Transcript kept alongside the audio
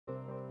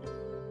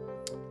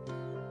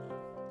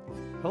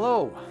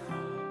Hello,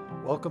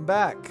 welcome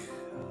back.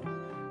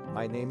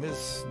 My name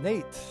is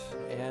Nate,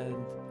 and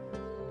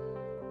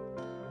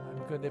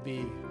I'm going to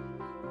be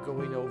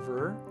going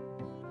over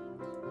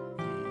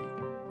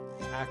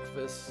the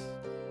AKVIS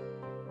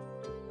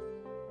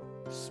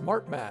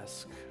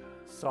Smartmask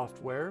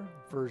software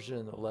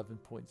version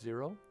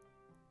 11.0.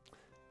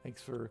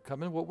 Thanks for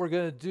coming. What we're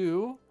going to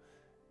do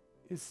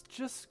is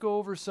just go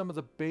over some of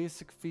the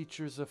basic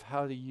features of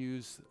how to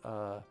use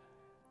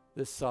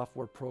this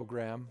software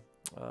program.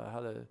 How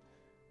to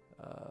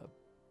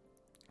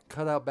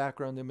cut out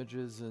background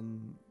images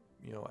and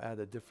add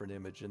a different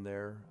image in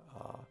there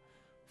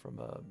from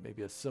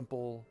maybe a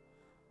simple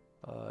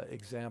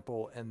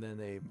example and then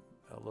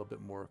a little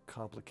bit more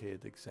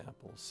complicated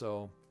example.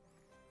 So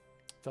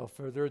without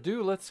further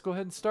ado, let's go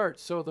ahead and start.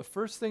 So the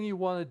first thing you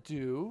want to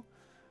do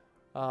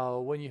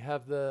when you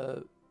have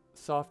the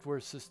software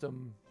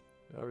system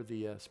or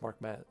the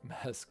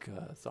Smartmask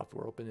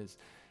software open is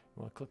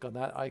you want to click on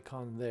that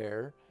icon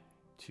there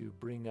to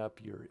bring up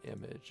your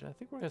image. And I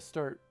think we're going to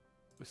start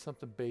with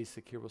something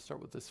basic here. We'll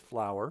start with this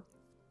flower.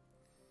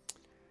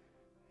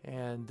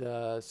 And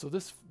so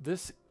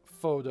this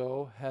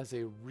photo has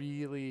a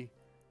really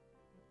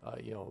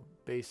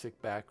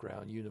basic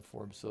background,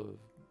 uniform. So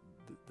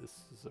this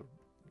is a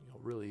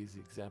really easy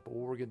example.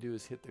 What we're going to do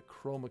is hit the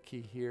chroma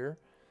key here,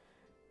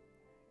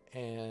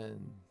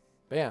 and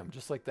bam,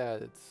 just like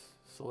that, it's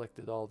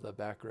selected all the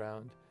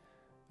background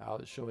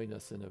out, showing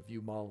us in a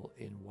view model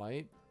in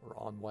white or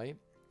on white.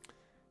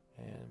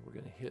 And we're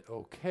going to hit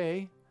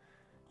OK.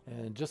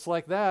 And just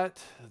like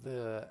that,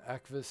 the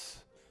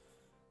AKVIS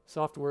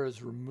software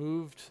has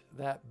removed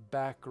that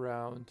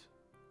background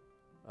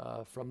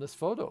from this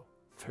photo.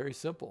 Very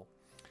simple.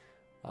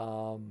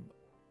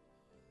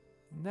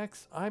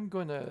 Next, I'm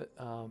going to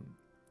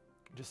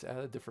just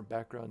add a different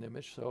background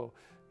image. So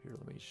here,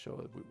 let me show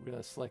it. We're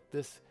going to select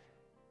this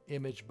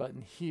image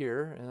button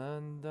here,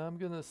 and I'm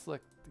going to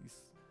select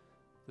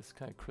this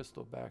kind of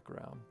crystal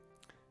background.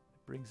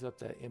 Brings up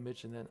that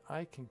image, and then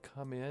I can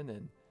come in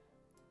and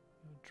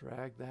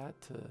drag that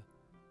to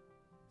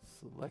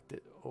select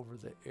it over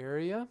the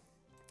area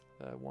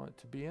that I want it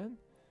to be in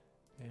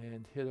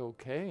and hit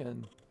OK,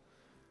 and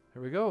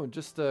there we go. In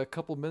just a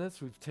couple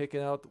minutes we've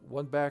taken out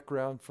one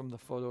background from the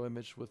photo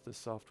image with the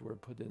software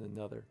and put in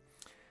another.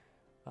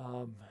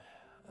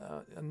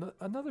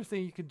 Another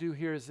thing you can do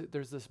here is that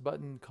there's this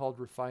button called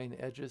Refine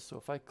Edges. So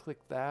if I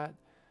click that,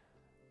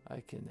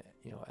 I can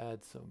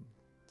add some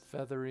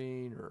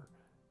feathering or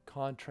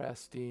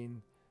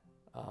contrasting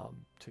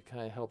to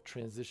kind of help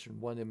transition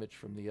one image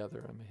from the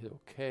other. I'm going to hit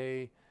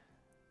OK,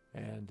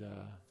 and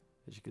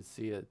as you can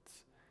see,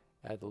 it's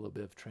add a little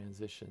bit of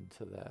transition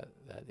to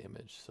that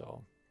image.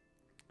 So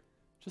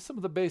just some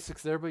of the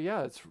basics there, but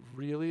yeah, it's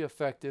really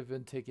effective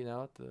in taking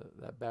out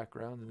that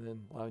background and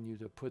then allowing you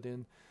to put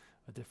in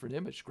a different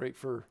image. Great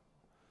for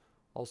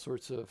all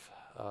sorts of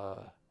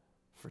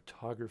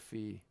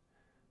photography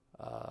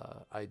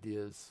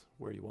ideas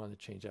where you want to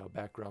change out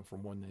background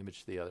from one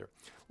image to the other.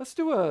 Let's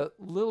do a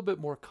little bit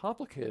more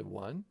complicated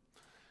one.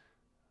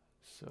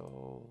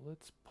 So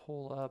let's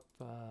pull up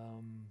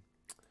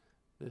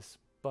this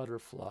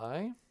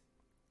butterfly.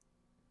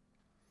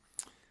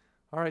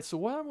 All right, so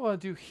what I want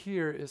to do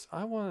here is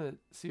I want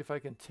to see if I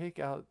can take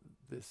out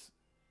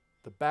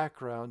the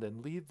background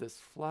and leave this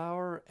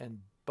flower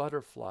and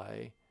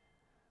butterfly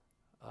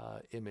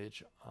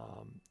image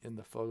in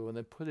the photo and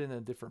then put in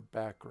a different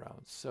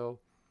background. So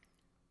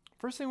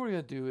first thing we're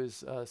going to do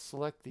is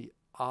select the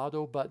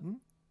Auto button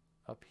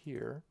up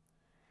here,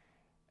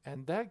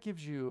 and that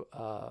gives you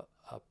a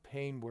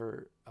pane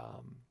where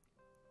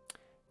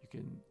you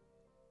can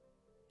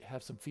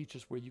have some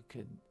features where you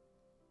can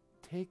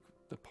take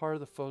the part of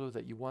the photo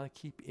that you want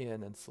to keep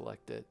in and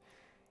select it,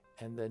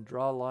 and then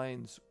draw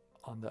lines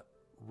on the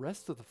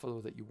rest of the photo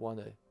that you want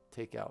to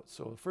take out.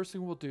 So the first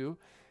thing we'll do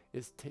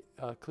is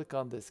click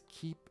on this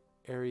Keep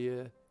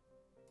Area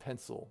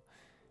pencil.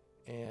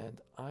 And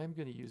I'm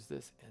going to use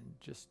this and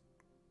just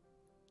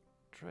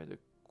try to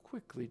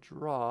quickly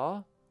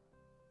draw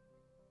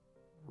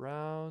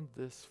around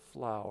this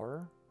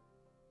flower.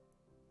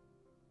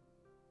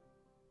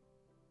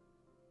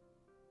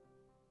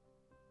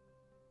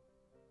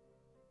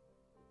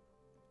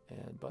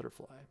 And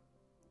butterfly.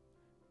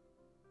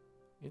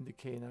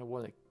 Indicating I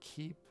want to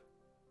keep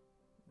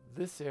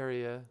this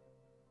area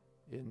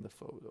in the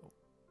photo.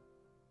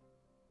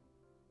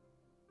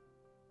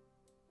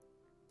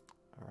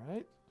 All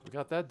right. We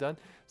got that done.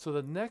 So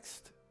the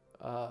next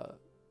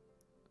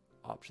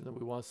option that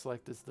we want to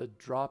select is the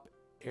Drop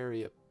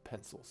Area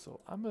pencil. So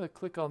I'm going to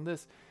click on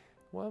this.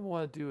 What I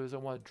want to do is I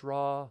want to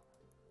draw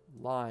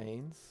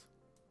lines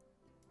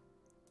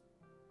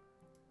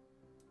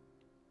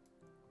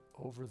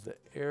over the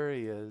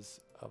areas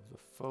of the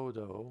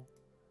photo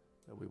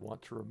that we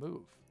want to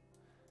remove.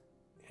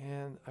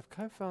 And I've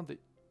kind of found that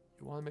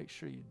you want to make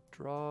sure you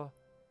draw,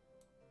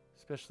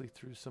 especially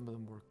through some of the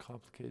more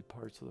complicated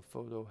parts of the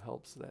photo,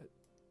 helps that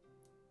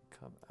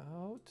come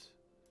out.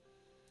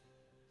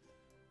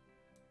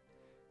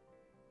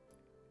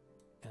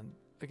 And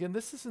again,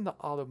 this is in the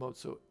auto mode,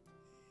 so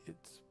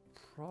it's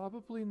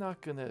probably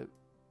not going to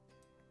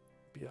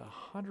be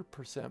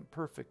 100%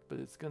 perfect, but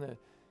it's going to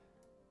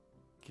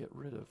get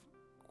rid of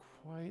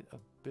quite a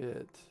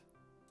bit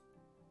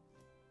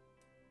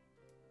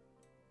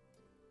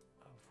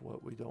of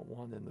what we don't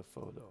want in the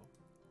photo.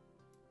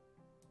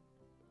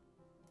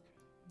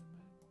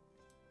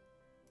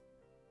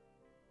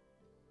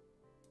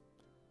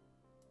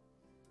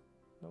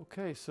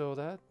 Okay, so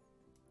that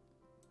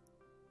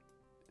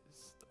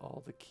is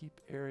all the keep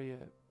area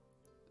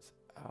is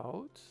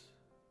out.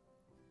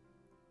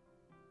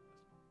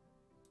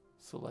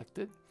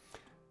 Selected.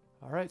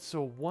 All right,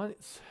 so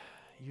once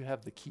you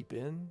have the keep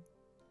in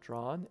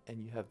drawn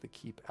and you have the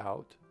keep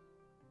out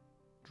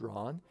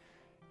drawn,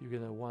 you're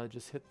going to want to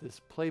just hit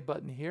this play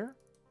button here,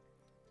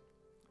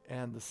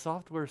 and the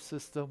software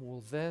system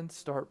will then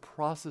start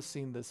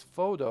processing this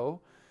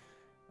photo,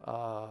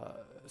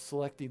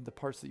 selecting the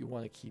parts that you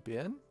want to keep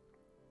in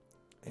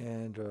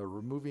and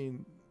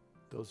removing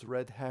those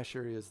red hash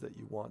areas that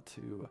you want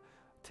to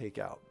take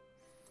out.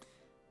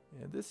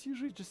 And this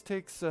usually just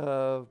takes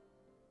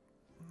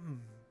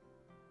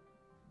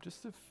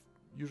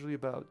usually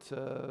about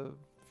a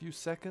few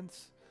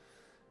seconds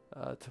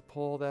to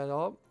pull that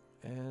up,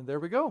 and there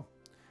we go.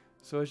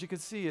 So as you can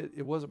see,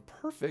 it wasn't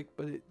perfect,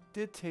 but it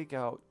did take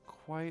out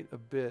quite a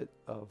bit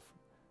of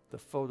the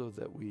photo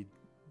that we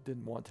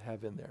didn't want to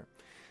have in there.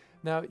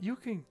 Now you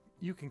can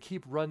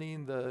keep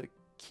running the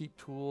keep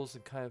tools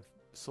and kind of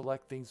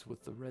select things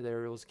with the red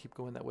arrows, keep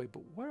going that way.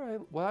 But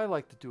what I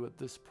like to do at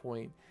this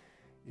point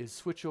is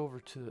switch over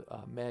to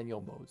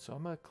manual mode. So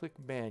I'm going to click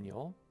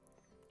manual,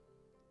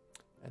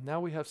 and now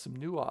we have some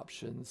new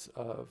options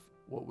of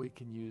what we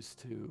can use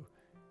to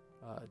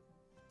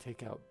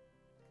take out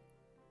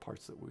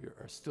parts that we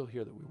are still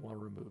here that we want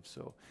to remove.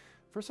 So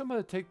first I'm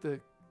going to take the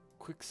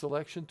quick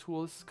selection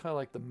tool. This is kind of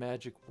like the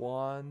magic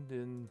wand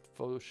in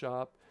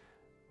Photoshop.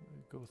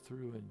 Go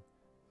through and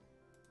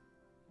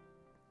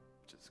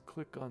just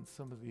click on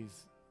some of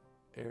these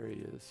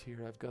areas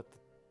here. I've got the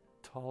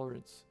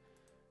tolerance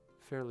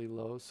fairly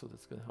low, so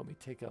that's going to help me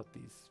take out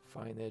these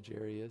fine edge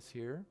areas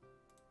here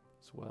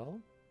as well.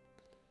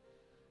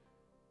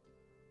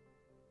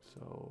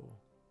 So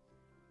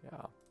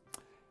yeah,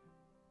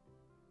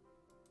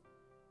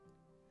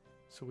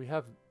 so we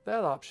have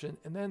that option,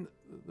 and then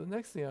the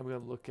next thing I'm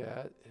going to look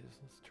at is,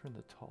 let's turn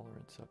the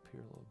tolerance up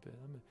here a little bit.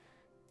 I'm going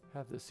to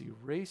have this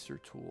eraser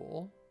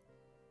tool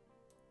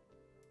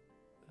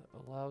that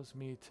allows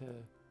me to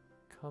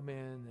come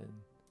in and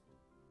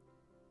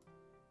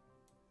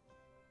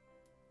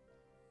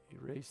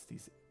erase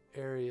these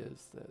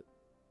areas that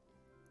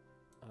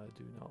I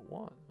do not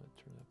want. I'm going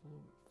to turn it up a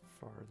little bit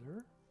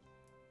farther.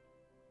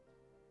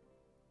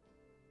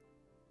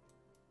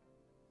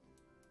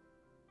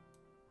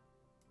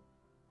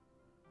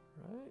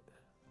 Right.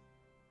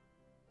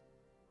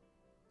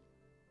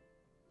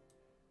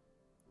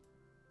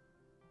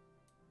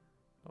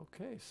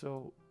 Okay,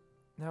 so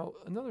now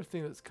another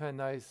thing that's kind of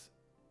nice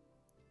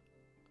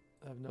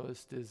I've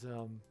noticed is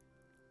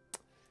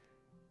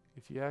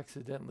if you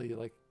accidentally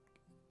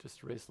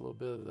just erase a little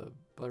bit of the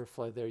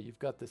butterfly there, you've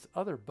got this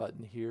other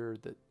button here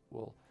that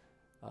will,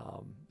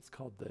 it's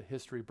called the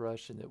history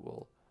brush, and it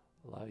will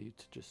allow you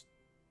to just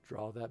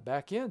draw that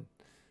back in.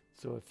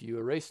 So if you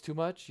erase too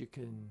much, you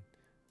can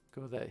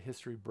go to that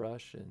history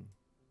brush and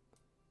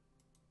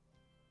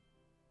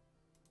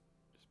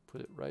just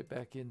put it right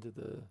back into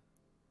the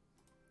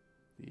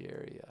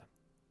area.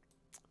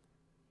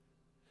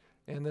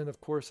 And then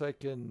of course I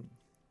can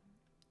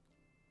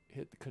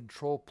hit the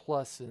Control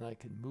Plus and I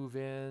can move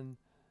in.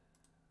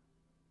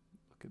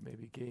 Look at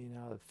maybe getting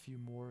out a few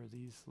more of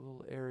these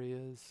little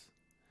areas.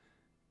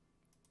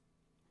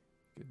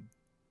 You can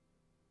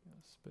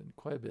spend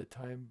quite a bit of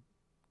time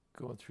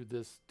going through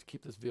this. To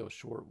keep this video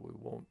short, we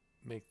won't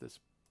make this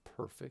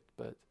perfect,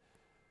 but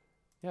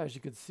yeah, as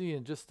you can see,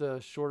 in just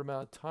a short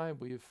amount of time,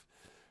 we've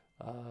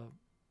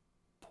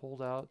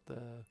pulled out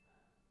the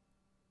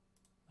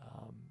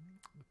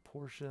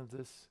portion of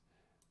this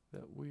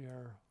that we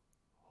are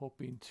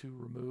hoping to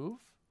remove,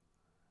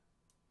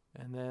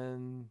 and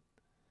then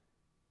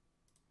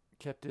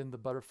kept in the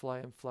butterfly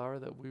and flower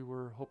that we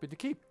were hoping to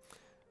keep.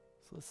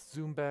 So let's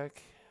zoom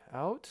back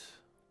out.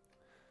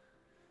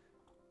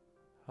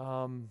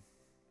 So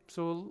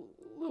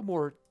a little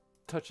more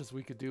touches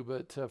we could do,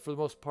 but for the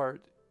most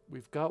part,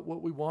 we've got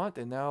what we want,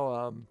 and now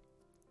I'm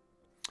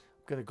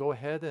going to go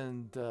ahead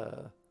and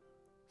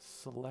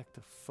select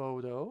a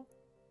photo.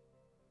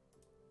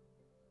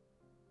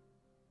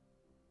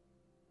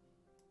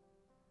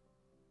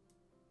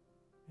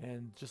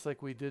 And just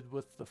like we did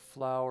with the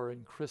flower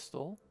and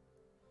crystal,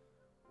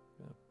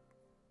 I'm going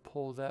to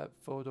pull that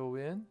photo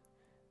in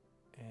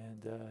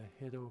and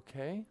hit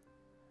OK.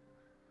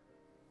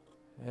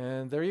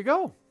 And there you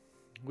go.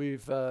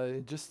 We've,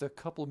 in just a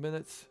couple of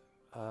minutes,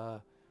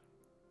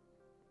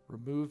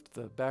 removed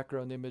the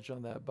background image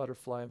on that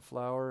butterfly and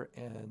flower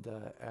and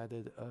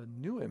added a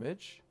new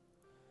image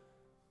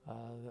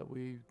that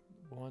we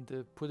wanted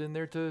to put in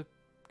there to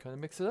kind of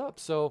mix it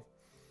up. So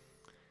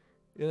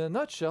in a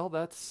nutshell,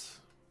 that's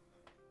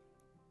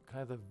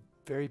kind of the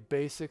very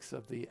basics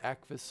of the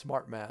AKVIS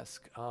Smartmask.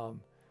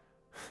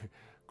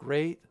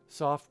 Great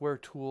software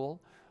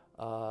tool.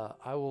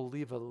 I will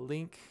leave a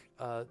link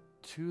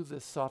to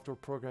this software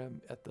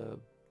program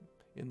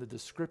in the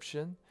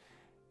description.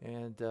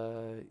 And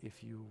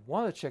if you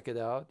want to check it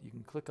out, you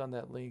can click on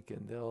that link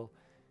and they'll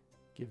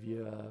give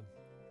you a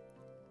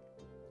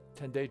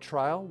 10-day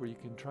trial where you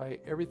can try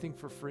everything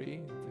for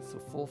free. It's the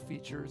full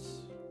features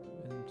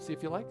and see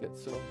if you like it.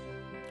 So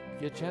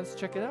if you get a chance,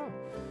 check it out.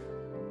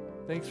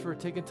 Thanks for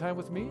taking time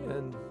with me,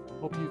 and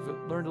hope you've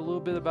learned a little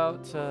bit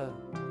about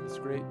this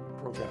great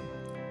program,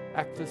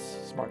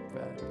 AKVIS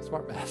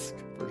Smartmask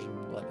version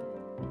 11.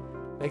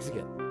 Thanks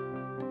again.